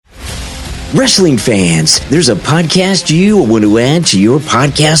Wrestling fans, there's a podcast you want to add to your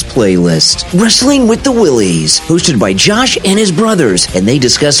podcast playlist. Wrestling with the Willies, hosted by Josh and his brothers, and they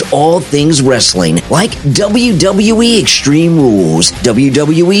discuss all things wrestling, like WWE Extreme Rules,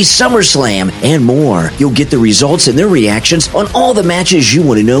 WWE SummerSlam, and more. You'll get the results and their reactions on all the matches you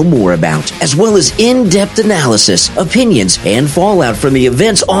want to know more about, as well as in-depth analysis, opinions, and fallout from the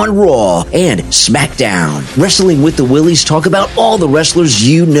events on Raw and SmackDown. Wrestling with the Willies talk about all the wrestlers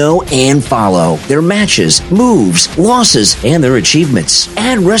you know and follow, their matches, moves, losses, and their achievements.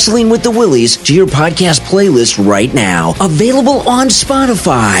 Add Wrestling with the Willies to your podcast playlist right now. Available on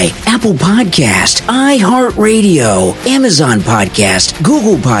Spotify, Apple Podcast, iHeartRadio, Amazon Podcast,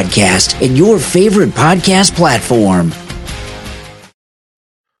 Google Podcast, and your favorite podcast platform.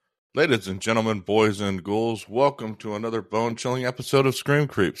 Ladies and gentlemen, boys and ghouls, welcome to another bone-chilling episode of Scream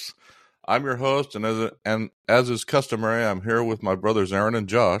Creeps. I'm your host, and as is customary, I'm here with my brothers Aaron and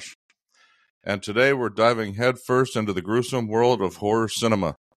Josh. And today we're diving headfirst into the gruesome world of horror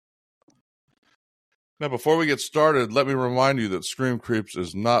cinema. Now, before we get started, let me remind you that Scream Creeps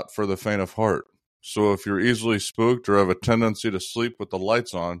is not for the faint of heart. So if you're easily spooked or have a tendency to sleep with the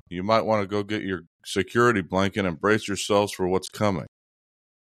lights on, you might want to go get your security blanket and brace yourselves for what's coming.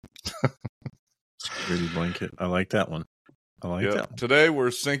 Security blanket. I like that one. I like that one. Today we're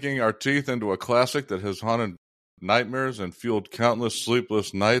sinking our teeth into a classic that has haunted nightmares and fueled countless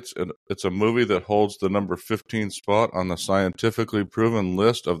sleepless nights. It's a movie that holds the number 15 spot on the scientifically proven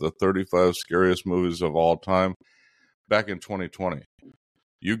list of the 35 scariest movies of all time back in 2020.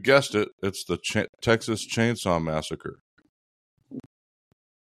 You guessed it, it's the Texas Chainsaw Massacre.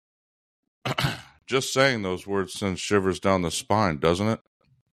 Just saying those words sends shivers down the spine, doesn't it?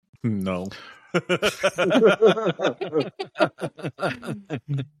 No.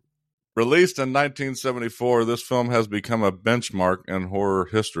 Released in 1974, this film has become a benchmark in horror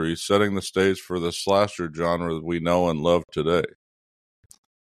history, setting the stage for the slasher genre that we know and love today.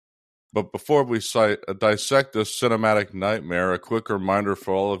 But before we dissect this cinematic nightmare, a quick reminder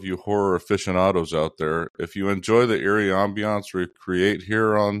for all of you horror aficionados out there. If you enjoy the eerie ambiance we create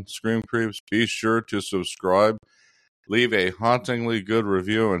here on Scream Creeps, be sure to subscribe, leave a hauntingly good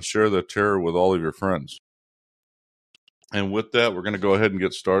review, and share the terror with all of your friends. And with that, we're going to go ahead and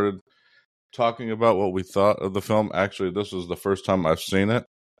get started talking about what we thought of the film. Actually, this is the first time I've seen it.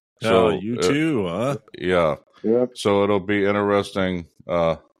 So, you too, huh? Yeah. Yep. So it'll be interesting.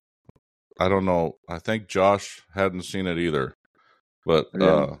 I don't know. I think Josh hadn't seen it either. But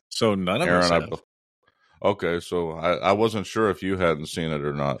so none of us have. Okay, so I wasn't sure if you hadn't seen it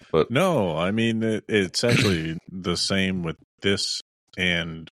or not. But no, I mean, it's actually the same with this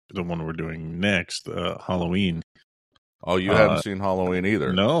and the one we're doing next, Halloween. Oh, you hadn't seen Halloween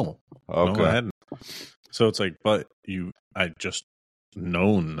either? No. Okay. No, I hadn't. So it's like, but I just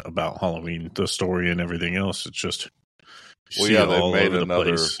known about Halloween, the story and everything else. It's just, well, yeah, they've made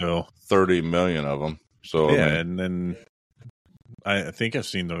another 30 million of them. So yeah, and then I think I've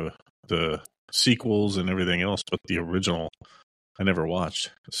seen the sequels and everything else, but the original I never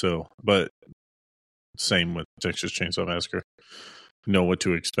watched. So, but same with Texas Chainsaw Massacre. Know what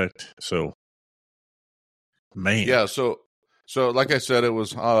to expect. So, man, yeah. So like I said, it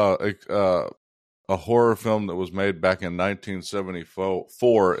was a horror film that was made back in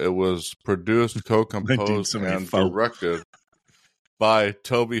 1974. It was produced, co-composed, and directed by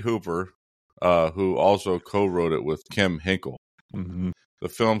Tobe Hooper, who also co-wrote it with Kim Hinkle. Mm-hmm. The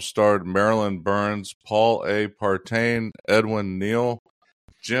film starred Marilyn Burns, Paul A. Partain, Edwin Neal,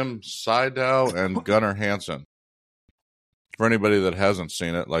 Jim Sydow, and Gunnar Hansen. For anybody that hasn't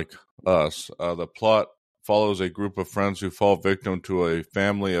seen it, like us, the plot follows a group of friends who fall victim to a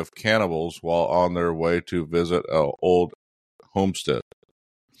family of cannibals while on their way to visit an old homestead.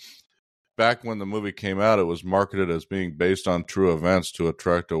 Back when the movie came out, it was marketed as being based on true events to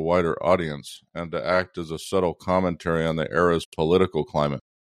attract a wider audience and to act as a subtle commentary on the era's political climate.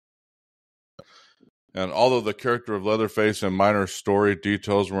 And although the character of Leatherface and minor story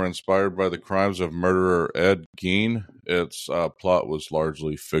details were inspired by the crimes of murderer Ed Gein, its plot was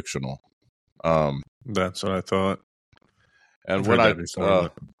largely fictional. That's what I thought. And when I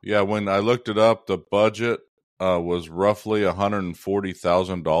looked it up, the budget was roughly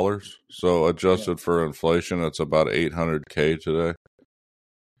 $140,000. So adjusted for inflation, it's about $800K today.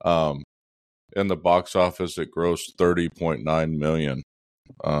 In the box office, it grossed $30.9 million.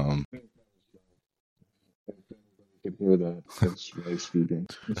 Can hear that. That's really speaking.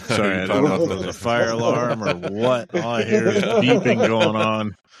 Sorry, I don't know if there's a fire alarm or what. All I hear is beeping going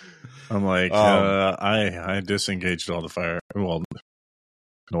on. I'm like, I disengaged all the fire. Well,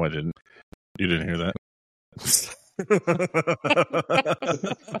 no, I didn't. You didn't hear that?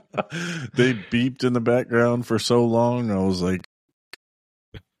 They beeped in the background for so long. I was like,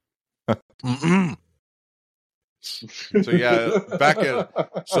 mm-mm. So yeah,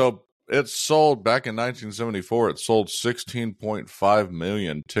 so it sold back in 1974. It sold 16.5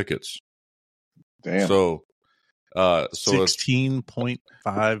 million tickets. Damn. So it's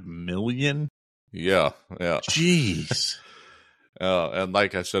 16.5 million. yeah. Jeez. And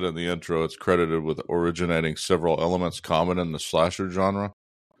like I said in the intro, it's credited with originating several elements common in the slasher genre.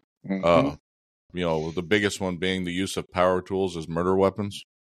 Mhm. The biggest one being the use of power tools as murder weapons.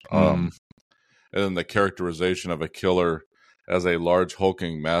 Mm. And then the characterization of a killer as a large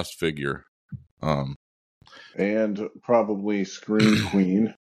hulking masked figure. And probably Scream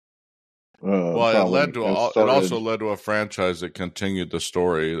Queen. Well, it started. also led to a franchise that continued the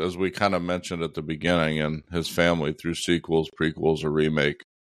story, as we kind of mentioned at the beginning, and his family through sequels, prequels, or remake,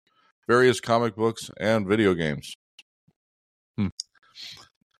 various comic books, and video games.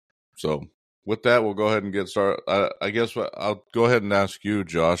 So, with that, we'll go ahead and get started. I guess I'll go ahead and ask you,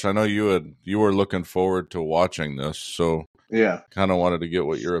 Josh. I know you were looking forward to watching this, so Yeah. kind of wanted to get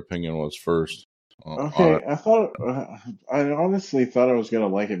what your opinion was first. Okay, I honestly thought I was going to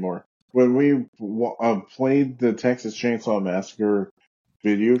like it more. When we played the Texas Chainsaw Massacre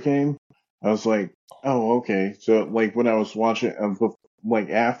video game, I was like, oh, okay. So, like, when I was watching, like,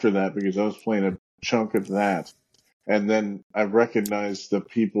 after that, because I was playing a chunk of that, and then I recognized the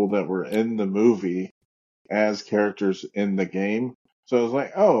people that were in the movie as characters in the game. So I was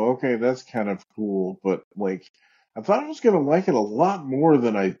like, oh, okay, that's kind of cool. But, like, I thought I was going to like it a lot more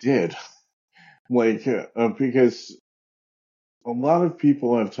than I did. Like, because a lot of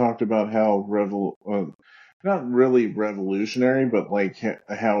people have talked about how not really revolutionary, but like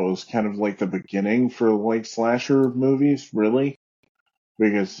how it was kind of like the beginning for like slasher movies, really.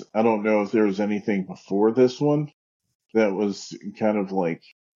 Because I don't know if there was anything before this one that was kind of like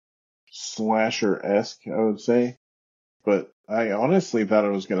slasher-esque, I would say. But I honestly thought I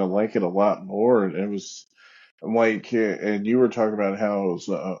was going to like it a lot more. And it was like, and you were talking about how it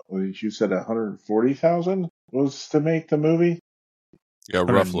was, you said 140,000 was to make the movie? Yeah,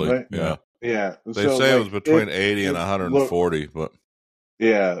 roughly. Right? Yeah. Yeah. They So, say it like, was between 80 and it 140, but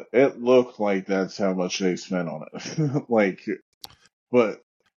yeah, it looked like that's how much they spent on it. Like, but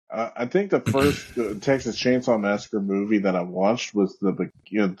I think the first Texas Chainsaw Massacre movie that I watched was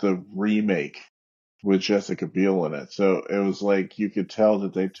the remake with Jessica Biel in it. So it was like you could tell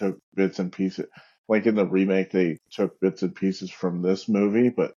that they took bits and pieces. Like in the remake, they took bits and pieces from this movie.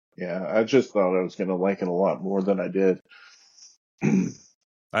 But yeah, I just thought I was going to like it a lot more than I did.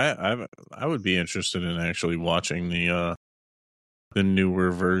 I would be interested in actually watching the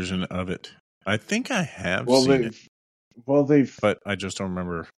newer version of it. I think I have seen it, they've. but I just don't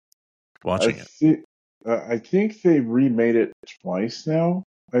remember I watching it. I think they remade it twice now.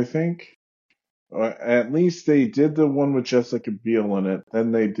 I think. At least they did the one with Jessica Biel in it.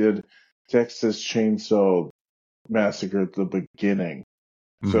 Then they did Texas Chainsaw Massacre at the beginning.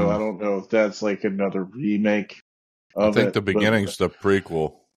 So I don't know if that's like another remake of I think it. the beginning's the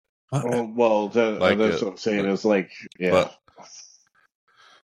prequel. Well, that's what I'm saying. It's like, yeah.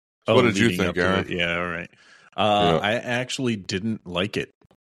 What did you leading think, up to Aaron? it. Yeah, all right. Yeah. I actually didn't like it.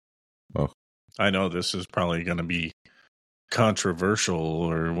 Oh. I know this is probably going to be controversial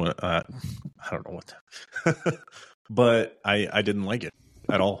or what. I don't know what, but I didn't like it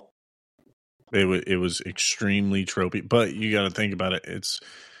at all. It was extremely tropey. But you got to think about it.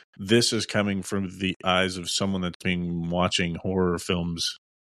 This is coming from the eyes of someone that's been watching horror films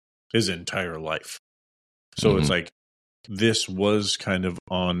his entire life. So it's like this was kind of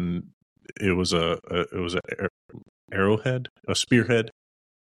on. It was a arrowhead, a spearhead,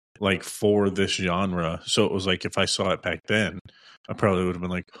 like for this genre. So it was like if I saw it back then, I probably would have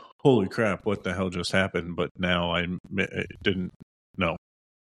been like, "Holy crap, what the hell just happened?" But now I didn't know.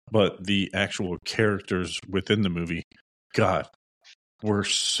 But the actual characters within the movie, God, were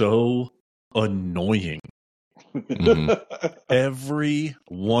so annoying. Every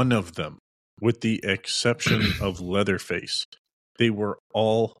one of them, with the exception of Leatherface, they were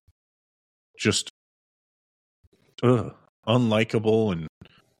all just unlikable. And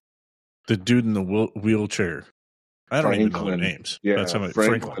the dude in the wheelchair, I don't even know their names. Yeah, that's how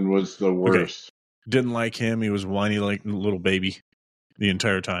Franklin was the worst. Okay. Didn't like him. He was whiny like a little baby the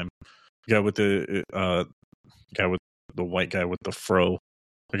entire time. Guy with the white guy with the fro.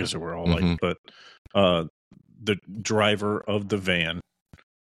 I guess they were all like, but the driver of the van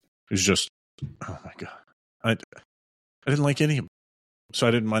is just, oh my God. I didn't like any of them, so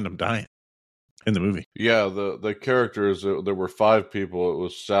I didn't mind them dying in the movie. Yeah, the characters, there were 5 people. It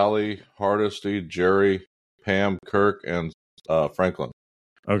was Sally, Hardesty, Jerry, Pam, Kirk, and Franklin.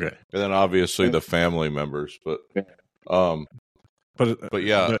 Okay. And then obviously the family members. But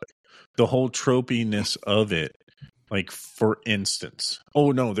yeah. The whole tropiness of it, like, for instance,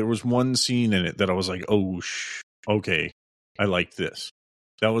 there was one scene in it that I was like, okay, I like this.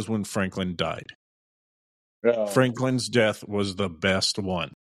 That was when Franklin died. Franklin's death was the best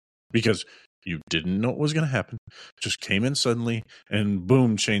one because you didn't know what was going to happen. Just came in suddenly and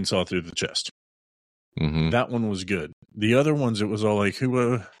boom, chainsaw through the chest. Mm-hmm. That one was good. The other ones, it was all like,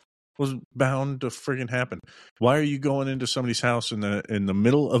 who was bound to friggin' happen? Why are you going into somebody's house in the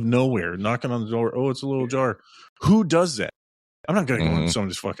middle of nowhere, knocking on the door? Oh, it's a little jar. Who does that? I'm not going to go into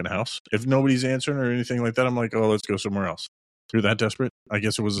somebody's fucking house. If nobody's answering or anything like that, I'm like, oh, let's go somewhere else. You're that desperate? I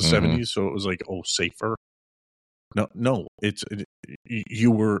guess it was the 70s, so it was like, safer. No,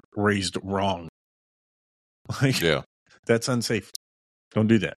 you were raised wrong. Like, yeah, that's unsafe. Don't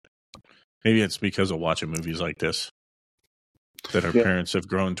do that. Maybe it's because of watching movies like this that our parents have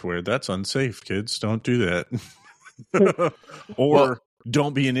grown to where that's unsafe, kids. Don't do that. Or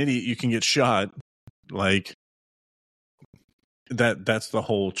don't be an idiot. You can get shot. Like that's the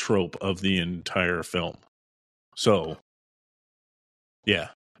whole trope of the entire film. So yeah,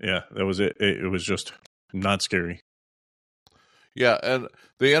 that was it. It was just not scary. Yeah, and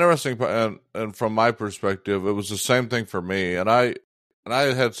the interesting part, and from my perspective, it was the same thing for me. And I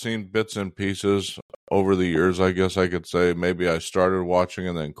had seen bits and pieces over the years, I guess I could say. Maybe I started watching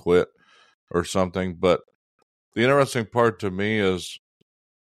and then quit or something. But the interesting part to me is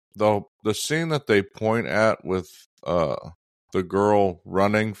the scene that they point at with the girl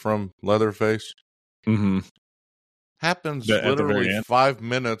running from Leatherface happens literally 5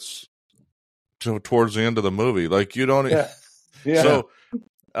 minutes towards the end of the movie. Like, you don't... Yeah.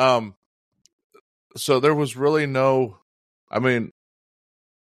 So there was really no... I mean...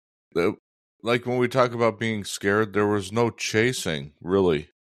 like when we talk about being scared, there was no chasing, really.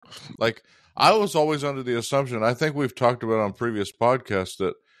 Like, I was always under the assumption, I think we've talked about on previous podcasts,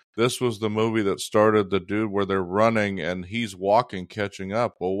 that this was the movie that started the dude where they're running and he's walking, catching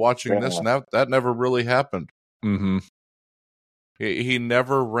up. Well, watching this, that never really happened. Mm-hmm. He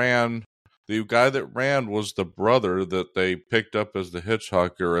never ran. The guy that ran was the brother that they picked up as the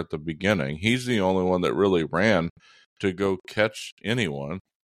hitchhiker at the beginning. He's the only one that really ran to go catch anyone.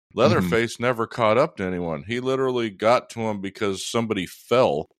 Leatherface never caught up to anyone. He literally got to him because somebody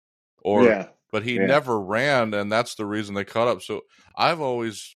fell, but he never ran, and that's the reason they caught up. So I've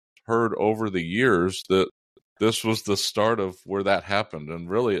always heard over the years that this was the start of where that happened, and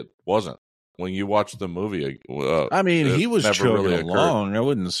really it wasn't. When you watch the movie, I mean, he was chugging really along. I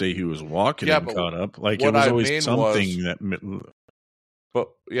wouldn't say he was walking and caught up. Like, it was always something that. But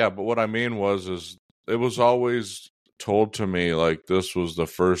what I mean is it was always told to me like this was the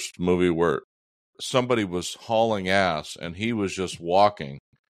first movie where somebody was hauling ass and he was just walking.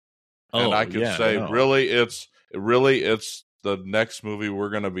 And I could say, really, it's the next movie we're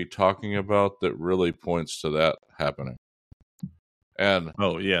going to be talking about that really points to that happening. And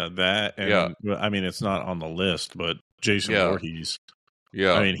that. And, I mean, it's not on the list, but Jason Voorhees.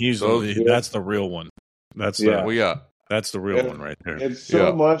 Yeah, I mean, that's the real one. That's that's the real one right there. It's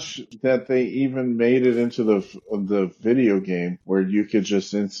so much that they even made it into the video game where you could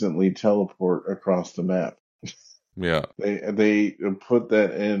just instantly teleport across the map. Yeah, they put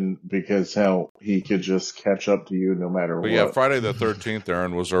that in because how he could just catch up to you no matter what. Yeah, Friday the 13th,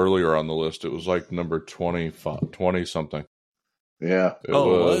 Aaron, was earlier on the list. It was like number 20 something. Yeah. It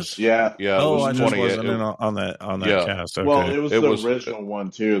was? Yeah. Yeah. I just wasn't in on that cast. Okay. Well, it was the original one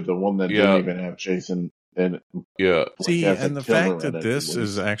too, the one that didn't even have Jason in it. Yeah. See, and the fact that this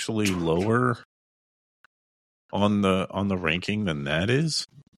is actually lower on the ranking than that is,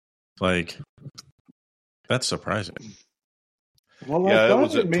 like, that's surprising. Well, it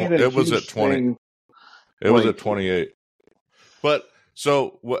was at 20. It was at 28. But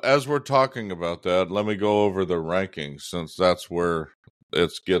so, as we're talking about that, let me go over the rankings, since that's where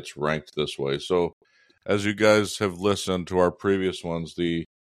it gets ranked this way. So, as you guys have listened to our previous ones, the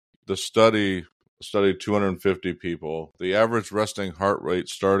study studied 250 people. The average resting heart rate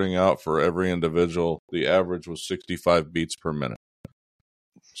starting out for every individual, the average was 65 beats per minute.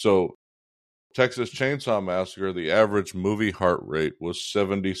 So, Texas Chainsaw Massacre, the average movie heart rate was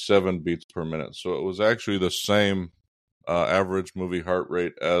 77 beats per minute. So, it was actually the same average movie heart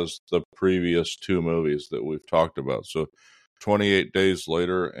rate as the previous two movies that we've talked about. So 28 Days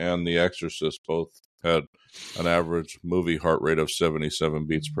Later and The Exorcist both had an average movie heart rate of 77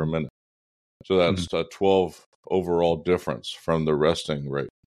 beats per minute. So that's a 12 overall difference from the resting rate.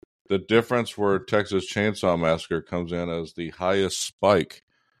 The difference where Texas Chainsaw Massacre comes in as the highest spike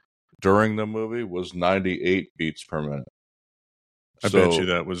during the movie was 98 beats per minute. I bet you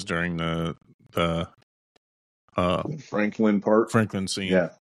that was during the Franklin part. Franklin scene.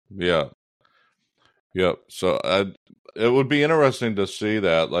 Yeah. Yep. So it would be interesting to see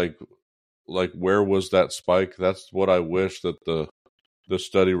that, like where was that spike? That's what I wish that the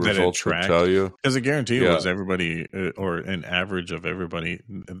study results would tell you. Because I guarantee it was everybody, or an average of everybody.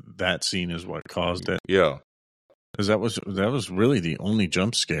 That scene is what caused it. Yeah. Because that was really the only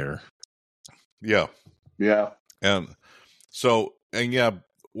jump scare. Yeah. Yeah. And so,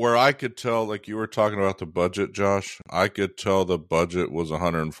 where I could tell, like you were talking about the budget, Josh, I could tell the budget was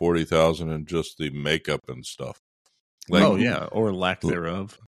 $140,000 in just the makeup and stuff. Like, or lack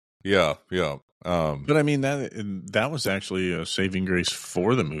thereof. Yeah. But I mean that was actually a saving grace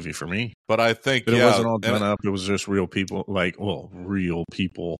for the movie for me. But I think it wasn't all done up. It was just real people, real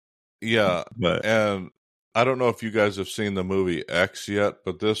people. Yeah, but and I don't know if you guys have seen the movie X yet,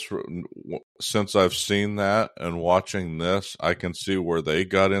 but since I've seen that and watching this, I can see where they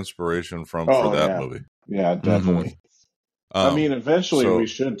got inspiration from for that movie. Yeah, definitely. I mean, eventually we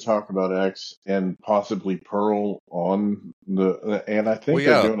should talk about X and possibly Pearl and I think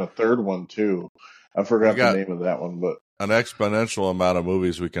they're doing a third one too. I forgot the name of that one, but an exponential amount of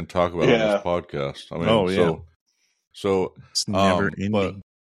movies we can talk about on this podcast. I mean, so it's never ending.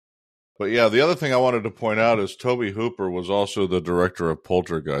 But yeah, the other thing I wanted to point out is Tobe Hooper was also the director of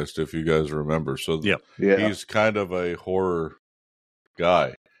Poltergeist, if you guys remember. So he's kind of a horror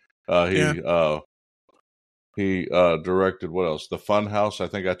guy. He directed what else? The Funhouse. I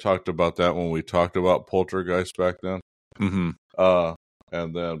think I talked about that when we talked about Poltergeist back then. Mm-hmm.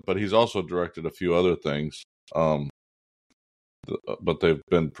 But he's also directed a few other things. But they've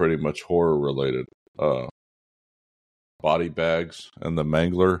been pretty much horror related. Body Bags and The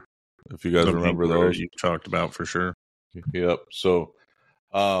Mangler. If you guys remember those, you talked about for sure. Yep. So,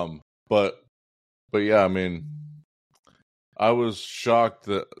 but yeah, I mean, I was shocked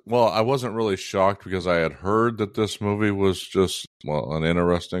I wasn't really shocked because I had heard that this movie was just, an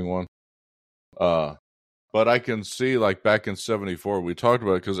interesting one. But I can see, like, back in 1974, we talked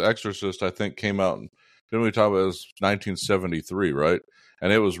about it because Exorcist, I think, came out, didn't we talk about it? It was 1973, right?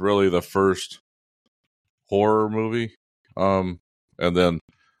 And it was really the first horror movie. And then,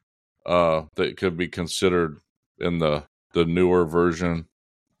 that could be considered in the newer version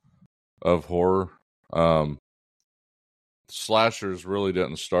of horror. Slashers really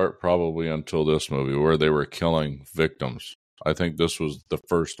didn't start probably until this movie where they were killing victims. I think this was the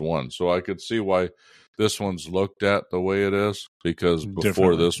first one. So I could see why this one's looked at the way it is, because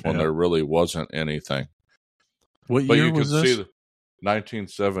before this one there really wasn't anything. What year was this?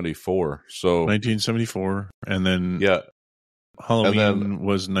 1974. So 1974, and then Halloween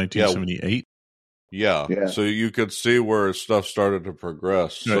was 1978. Yeah. So you could see where stuff started to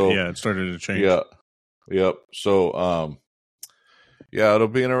progress. So it started to change. Yeah. Yep. So it'll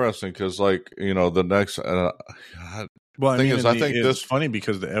be interesting because, like, the next I think it's funny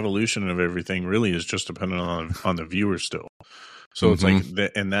because the evolution of everything really is just dependent on the viewer still. So it's like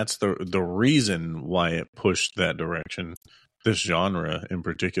and that's the reason why it pushed that direction. This genre in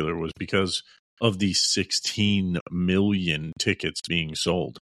particular was because of the 16 million tickets being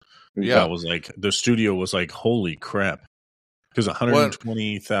sold. Yeah. That was like, the studio was like, holy crap. Because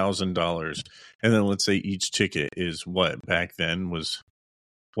 $120,000. And then let's say each ticket is what back then was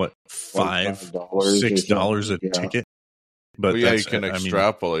 $6 a ticket. But you can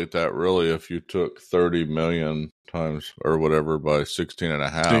extrapolate that really if you took 30 million times or whatever by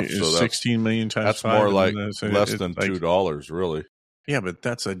 16.5. So 16 million times that's 5, more like less than $2, really. Yeah, but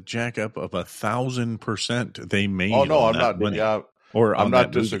that's a jack up of 1,000% they made. Oh no, I'm not. Money. Yeah, or I'm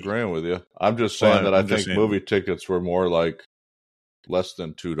not disagreeing with you. I'm just saying that I think movie tickets were more like less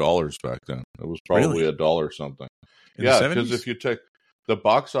than $2 back then. It was probably $1 something. Because if you take the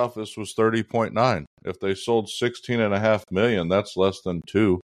box office was 30.9. If they sold 16.5 million, that's less than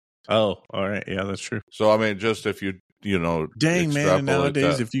 2. Oh, all right. Yeah, that's true. So I mean, just if you dang man,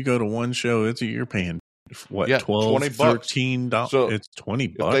 nowadays if you go to one show, you're paying what, $12, $13. So it's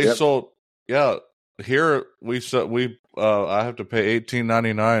 $20. They sold here I have to pay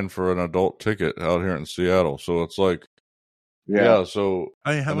 $18.99 for an adult ticket out here in Seattle. So it's like so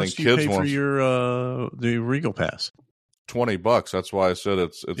how much do you pay for your the Regal Pass? $20. That's why I said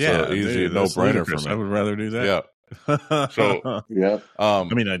it's an easy no-brainer for me. I would rather do that. Yeah. So I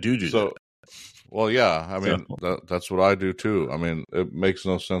mean, I do that. Well, yeah. I mean, that's what I do too. I mean, it makes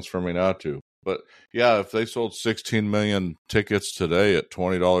no sense for me not to. But yeah, if they sold 16 million tickets today at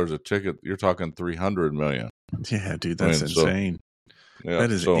 $20 a ticket, you're talking 300 million. Yeah, dude, that's insane.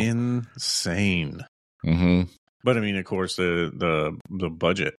 That is insane. Mm-hmm. But I mean, of course, the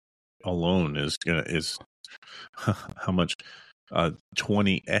budget alone is how much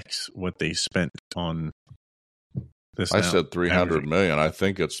 20x what they spent on this. I said 300 million. I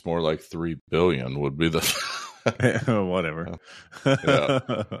think it's more like 3 billion would be the whatever. Yeah.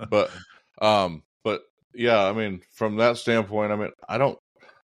 But yeah, I mean, from that standpoint, I mean,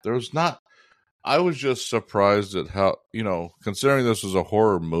 I was just surprised at how, considering this was a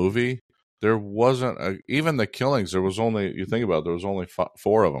horror movie, there wasn't even the killings. There was only, you think about it, there was only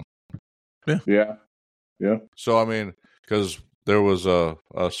 4 of them. Yeah. So, I mean, because there was a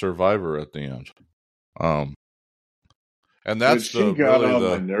survivor at the end. And that's she got on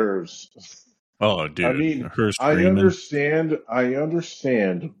my nerves. Oh, dude! I mean, her screaming. I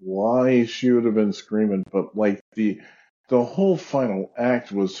understand why she would have been screaming, but like the whole final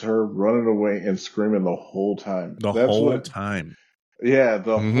act was her running away and screaming the whole time. The whole time. Yeah,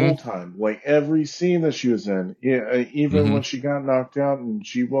 the whole time. Like every scene that she was in, even when she got knocked out and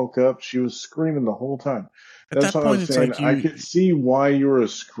she woke up, she was screaming the whole time. That's what I'm saying. I could see why you were a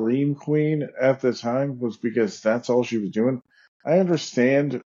scream queen at the time, was because that's all she was doing. I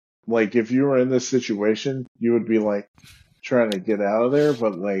understand, like, if you were in this situation, you would be like trying to get out of there,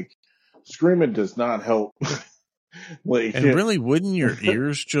 but like screaming does not help. Like, and really, wouldn't your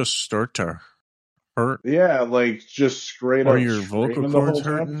ears just start to hurt? Yeah, like just straight or up, your vocal cords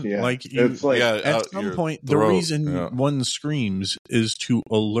hurting. Yeah. Like, it's like at some point, the reason one screams is to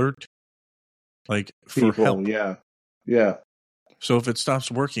alert, like, for people, help. Yeah. So if it stops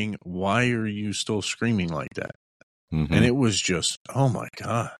working, why are you still screaming like that? Mm-hmm. And it was just, oh my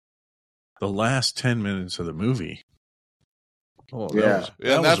God, the last 10 minutes of the movie. Oh,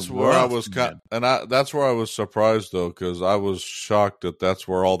 that's where I was that's where I was surprised though, because I was shocked that's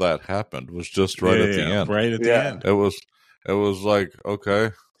where all that happened, was just right at the end. Right at the end. It was like,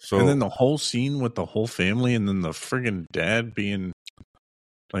 okay. So, and then the whole scene with the whole family, and then the friggin' dad being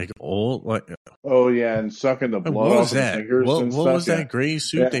like old, like, oh yeah, and sucking the blood off his fingers. What stuff, was that gray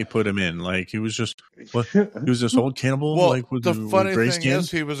suit they put him in? Like, he was just he was this old cannibal. Well, like, with the funny gray thing skin? is,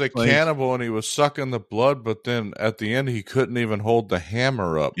 he was a cannibal and he was sucking the blood, but then at the end he couldn't even hold the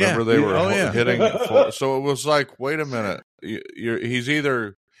hammer up. Yeah. Remember, they were hitting it. So it was like, wait a minute, he's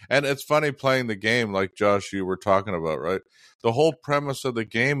either. And it's funny playing the game, like Josh, you were talking about, right? The whole premise of the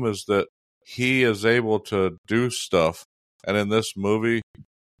game is that he is able to do stuff, and in this movie,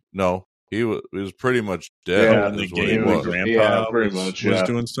 no. He was pretty much dead. Yeah, in the game, the grandpa was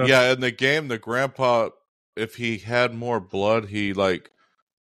doing stuff. Yeah, in the game, the grandpa, if he had more blood, he like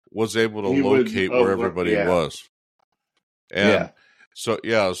was able to locate where everybody was. And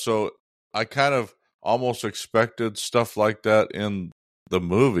so I kind of almost expected stuff like that in the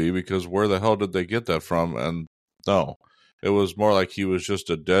movie, because where the hell did they get that from? And no, it was more like he was just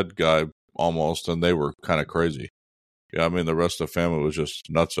a dead guy almost, and they were kind of crazy. Yeah, I mean, the rest of the family was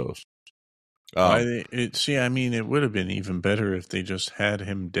just nutsos. I mean, it would have been even better if they just had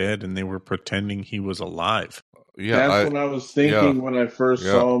him dead and they were pretending he was alive. Yeah, that's what I was thinking when I first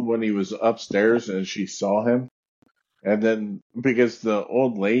saw him, when he was upstairs and she saw him. And then, because the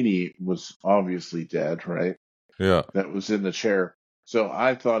old lady was obviously dead, right? Yeah. That was in the chair. So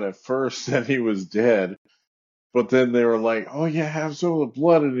I thought at first that he was dead, but then they were like, oh yeah, have some of the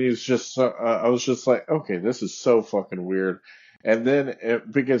blood. And he's just, I was just like, okay, this is so fucking weird. And then,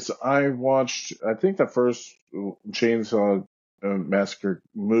 because I watched, I think the first Chainsaw Massacre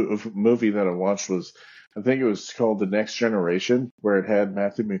movie that I watched was, I think it was called The Next Generation, where it had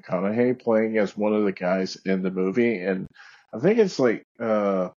Matthew McConaughey playing as one of the guys in the movie. And I think it's like,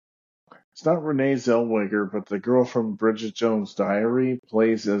 it's not Renee Zellweger, but the girl from Bridget Jones' Diary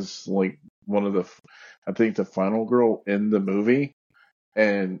plays as like one of the, I think the final girl in the movie.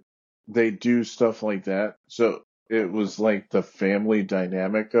 And they do stuff like that. So it was like the family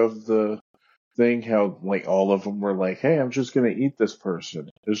dynamic of the thing, how like all of them were like, hey, I'm just going to eat this person.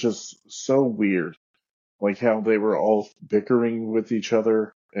 It's just so weird. Like how they were all bickering with each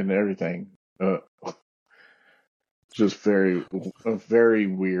other and everything. Just a very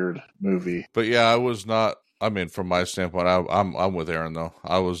weird movie. But yeah, I was not, I mean, from my standpoint, I'm with Aaron though.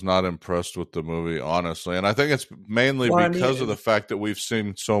 I was not impressed with the movie, honestly. And I think it's mainly because of the fact that we've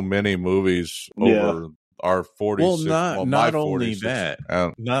seen so many movies over our 46. Well, not only that.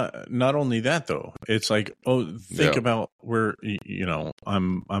 Not only that though. It's like, think about where,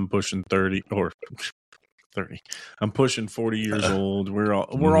 I'm pushing 30 or 30. I'm pushing 40 years old. We're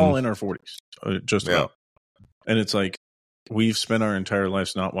all in our 40s, just about. And it's like, we've spent our entire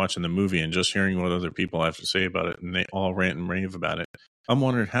lives not watching the movie and just hearing what other people have to say about it, and they all rant and rave about it. I'm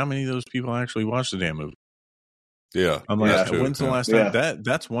wondering how many of those people actually watched the damn movie. Yeah. I'm like, when's the last time?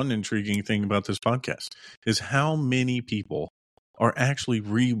 That's one intriguing thing about this podcast, is how many people are actually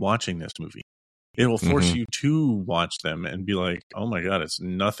re-watching this movie. It will force you to watch them and be like, oh my God, it's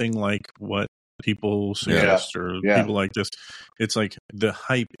nothing like what people suggest or people like this. It's like the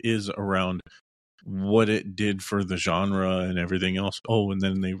hype is around what it did for the genre and everything else. Oh, and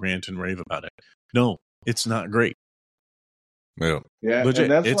then they rant and rave about it. No, it's not great. Yeah, Legit,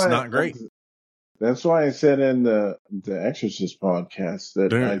 and that's it's why not great. That's why I said in the Exorcist podcast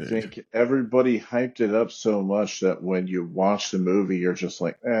that I think everybody hyped it up so much that when you watch the movie, you're just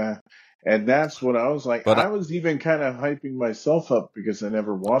like, eh. And that's what I was like. But I was even kind of hyping myself up because I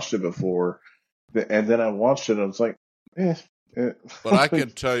never watched it before. And then I watched it, and I was like, eh. But I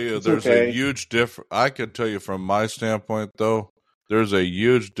can tell you there's a huge difference. I can tell you from my standpoint, though, there's a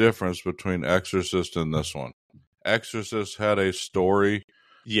huge difference between Exorcist and this one. Exorcist had a story.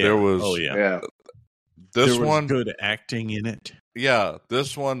 Yeah. There was, This there was good acting in it. Yeah.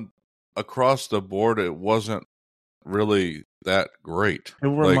 This one, across the board, it wasn't really that great. It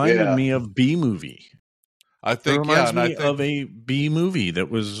reminded me of B-movie. I think, it reminds me of a B-movie that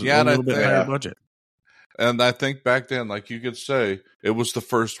was a little bit higher budget. And I think back then, like you could say, it was the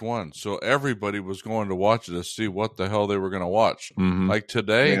first one. So everybody was going to watch it to see what the hell they were going to watch. Mm-hmm. Like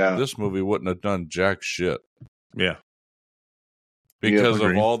today, this movie wouldn't have done jack shit. Yeah. Because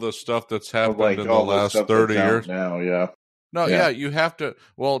of all the stuff that's happened in the last 30 years. Now, you have to.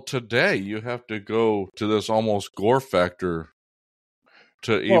 Well, today you have to go to this almost gore factor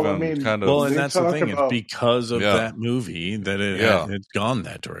to kind of. Well, and that's the thing. It's because of that movie that it's gone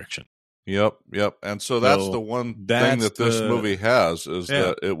that direction. Yep. And so that's the one thing that this movie has is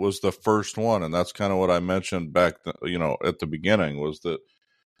that it was the first one, and that's kind of what I mentioned back, at the beginning was that.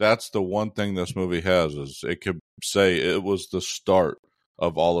 That's the one thing this movie has is it could say it was the start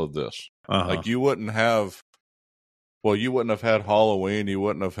of all of this. Like you wouldn't have had Halloween, you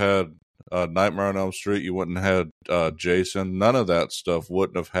wouldn't have had Nightmare on Elm Street, you wouldn't have had Jason. None of that stuff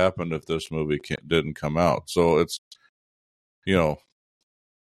wouldn't have happened if this movie didn't come out. So it's, it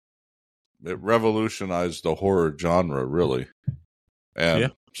revolutionized the horror genre, really.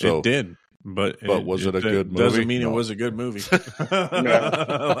 And so it did. But was it a good movie? Doesn't mean it was a good movie.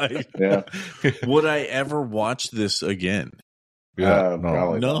 Would I ever watch this again?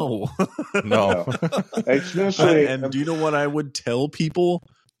 No. Especially, and do you know what I would tell people?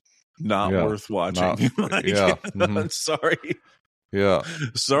 Not worth watching. Sorry. Yeah.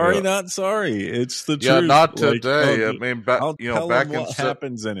 Sorry, not sorry. It's the truth. Not today. I mean, back in what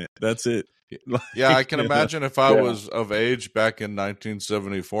happens in it. That's it. I can imagine if I was of age back in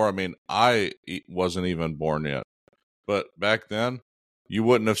 1974. I mean, I wasn't even born yet. But back then, you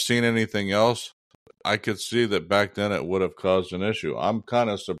wouldn't have seen anything else. I could see that back then it would have caused an issue. I'm kind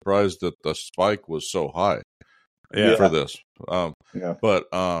of surprised that the spike was so high for this. But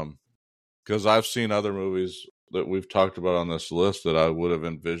because I've seen other movies that we've talked about on this list that I would have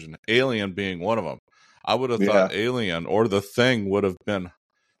envisioned, Alien being one of them. I would have thought Alien or The Thing would have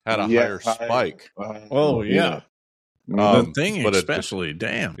had a higher spike. The Thing especially,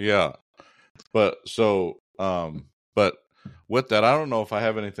 damn. Yeah. But so, but with that, I don't know if I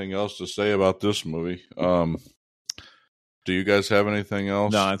have anything else to say about this movie. Do you guys have anything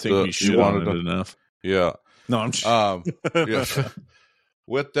else? No, I think we should on it enough. Yeah. No, I'm just...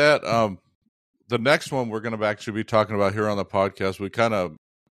 With that, the next one we're going to actually be talking about here on the podcast, we kind of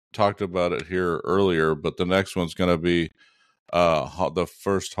talked about it here earlier, but the next one's going to be the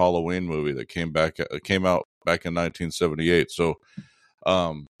first Halloween movie that came out back in 1978. So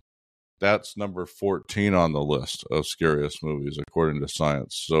that's number 14 on the list of scariest movies according to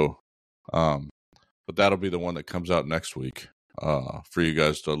science. So but that'll be the one that comes out next week for you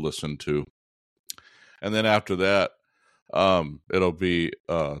guys to listen to. And then after that, it'll be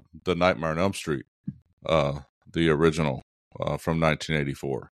the Nightmare on Elm Street, the original from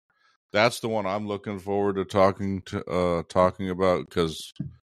 1984. That's the one I'm looking forward to talking about, because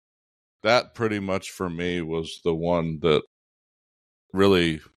that pretty much for me was the one that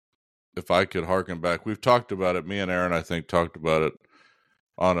really, if I could harken back, we've talked about it. Me and Aaron, I think, talked about it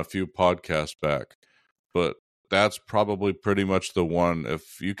on a few podcasts back, but that's probably pretty much the one.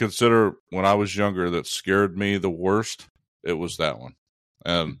 If you consider when I was younger that scared me the worst, it was that one.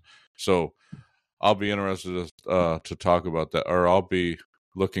 And so I'll be interested to talk about that, or I'll be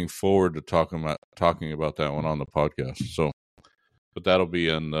looking forward to talking about that one on the podcast. So, but that'll be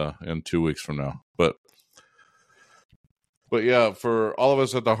in 2 weeks from now. But yeah, for all of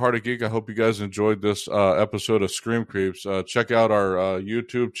us at the Heart of Geek, I hope you guys enjoyed this episode of Scream Creeps. Check out our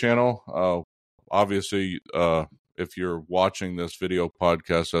YouTube channel. Obviously, if you're watching this video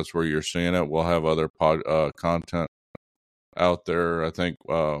podcast, that's where you're seeing it. We'll have other content out there. I think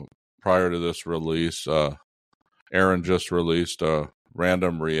prior to this release, Aaron just released a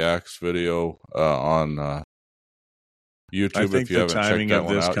random reacts video on YouTube. I think if you the haven't checked timing that of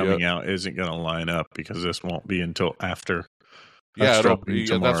one this out coming yet. out isn't going to line up because this won't be until after. Yeah, That's dropping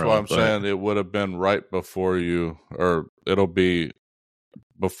tomorrow, that's why I'm but- saying it would have been right before you, or it'll be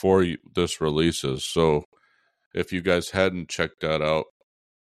before this releases. So if you guys hadn't checked that out,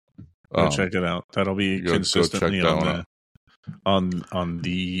 Go check it out. That'll be go consistently check that on one the on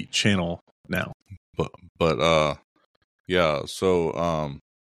the channel now. But yeah. So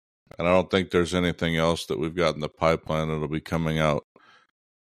and I don't think there's anything else that we've got in the pipeline that'll be coming out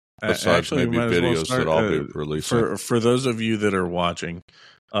besides Actually, we maybe might as well videos start, that I'll be releasing. For those of you that are watching,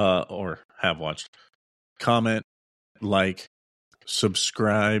 or have watched, comment, like,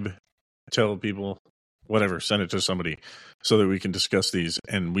 subscribe, tell people, whatever, send it to somebody so that we can discuss these.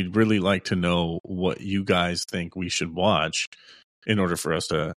 And we'd really like to know what you guys think we should watch in order for us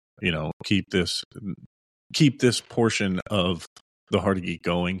to, keep this portion of the Heart of Geek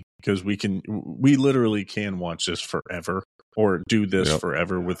going, because we literally can watch this forever, or do this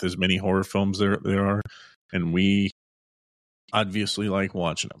forever with as many horror films there are, and we obviously like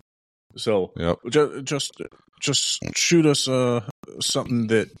watching them. So just shoot us something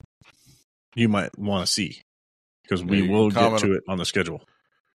that you might want to see, because we will get to it on the schedule.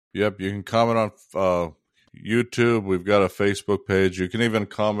 Yep, you can comment on YouTube. We've got a Facebook page. You can even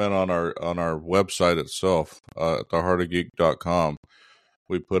comment on our website itself, at theheartofgeek.com.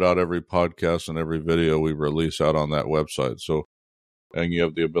 We put out every podcast and every video we release out on that website. So, and you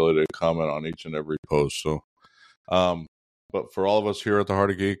have the ability to comment on each and every post. So, but for all of us here at the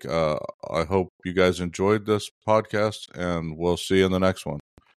Heart of Geek, I hope you guys enjoyed this podcast, and we'll see you in the next one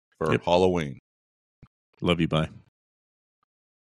for Halloween. Love you. Bye.